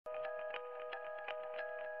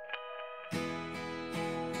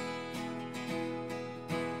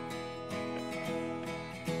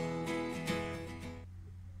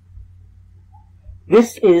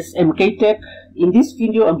This is MK Tech. In this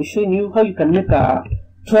video, I'll be showing you how you can make a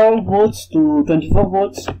 12 volts to 24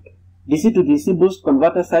 volts DC to DC boost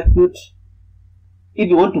converter circuit. If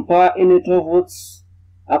you want to power any 12 volts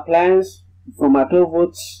appliance from a 12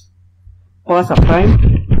 volts power supply.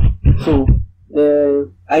 So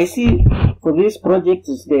the IC for this project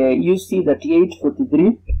is the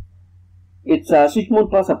UC3843. It's a switch mode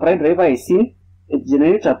power supply driver IC. It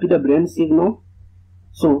generates a PWM signal.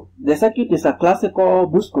 So the circuit is a classical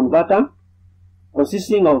boost converter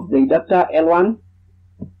consisting of the inductor L1,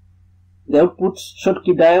 the output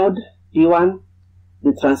Schottky diode T1,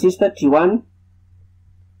 the transistor T1,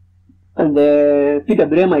 and the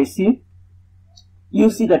PWM IC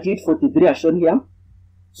UC3843 are shown here.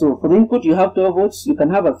 So for the input you have 12 volts. You can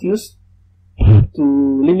have a fuse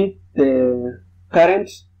to limit the current.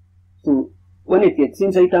 So when it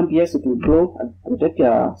exceeds 8 amperes, it will blow and protect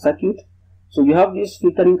your circuit. So you have these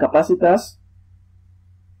filtering capacitors.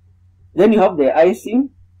 Then you have the IC.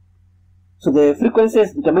 So the frequency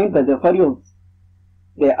is determined by the value of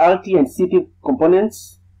the RT and CT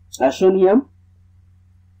components are shown here.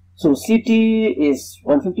 So CT is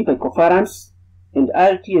 150 picofarads and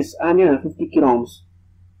RT is 150 kilo ohms.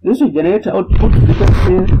 This will generate output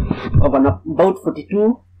frequency of about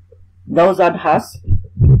 42,000 Hz.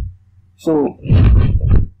 So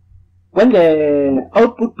when the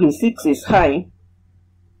output pin 6 is high,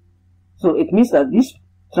 so it means that this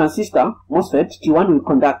transistor MOSFET T1 will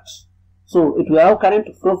conduct. So it will allow current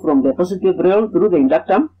to flow from the positive rail through the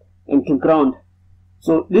inductor and to ground.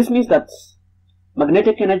 So this means that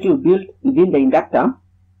magnetic energy will build within the inductor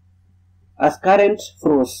as current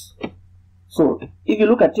flows. So if you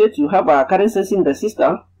look at it, you have a current sensing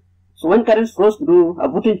resistor. So when current flows through, a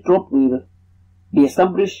voltage drop will be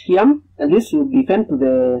established here, and this will be fed to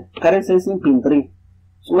the current sensing pin 3.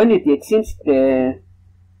 So when it exceeds the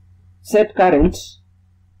set current,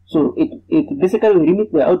 so it basically will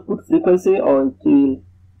limit the output frequency, or it will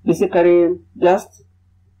basically just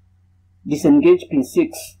disengage pin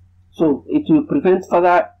 6. So it will prevent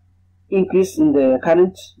further increase in the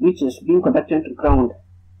current which is being conducted to ground.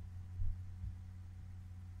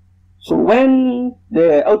 So when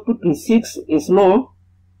the output pin 6 is low,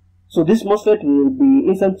 so this MOSFET will be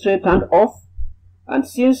instantly turned off, and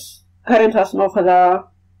since current has no further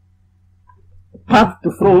path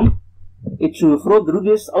to flow, it will flow through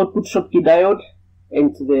this output Schottky diode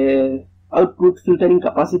and to the output filtering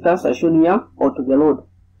capacitors are shown here, or to the load.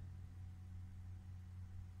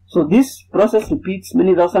 So this process repeats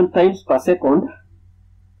many thousand times per second,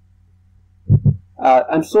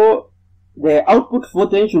 and so the output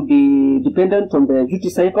voltage will be dependent on the duty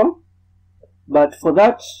cycle. But for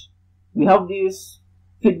that, we have this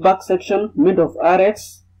feedback section made of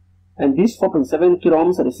RX and this 4.7 kilo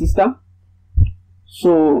ohms resistor.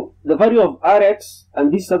 So the value of RX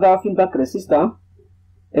and this other feedback resistor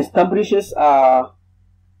establishes the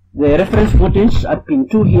reference voltage at pin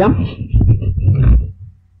 2 here.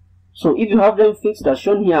 So if you have them fixed as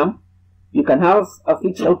shown here, you can have a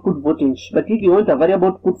fixed output voltage. But if you want a variable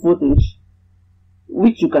output voltage,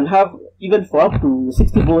 which you can have even for up to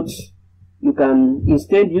 60 volts, you can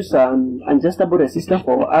instead use an adjustable resistor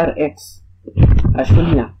for RX as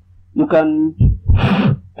shown here. You can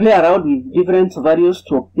play around with different values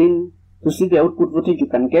to see the output voltage you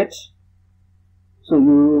can get.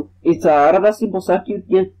 So it's a rather simple circuit,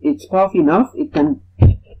 yet it's powerful enough. It can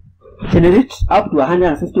generate up to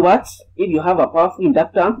 150 watts if you have a powerful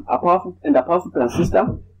inductor, a powerful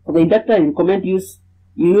transistor. For the inductor, I recommend you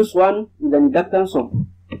use one with an inductance of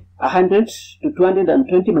 100 to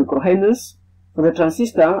 220 microhenries. For the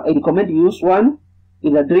transistor, I recommend you use one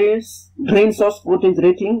with a drain source voltage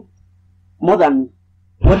rating more than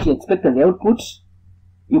what you expect as the output.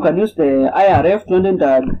 You can use the IRF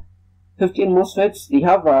 15 MOSFETs. They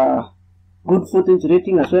have a good voltage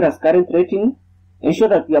rating as well as current rating. Ensure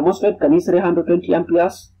that your MOSFET can easily handle 20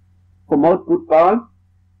 amperes from output power.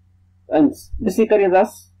 And basically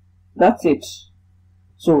that's it.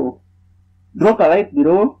 So drop a like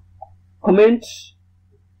below, comment,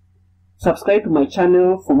 subscribe to my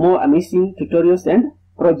channel for more amazing tutorials and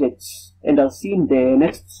projects, and I'll see you in the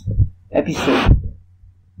next episode.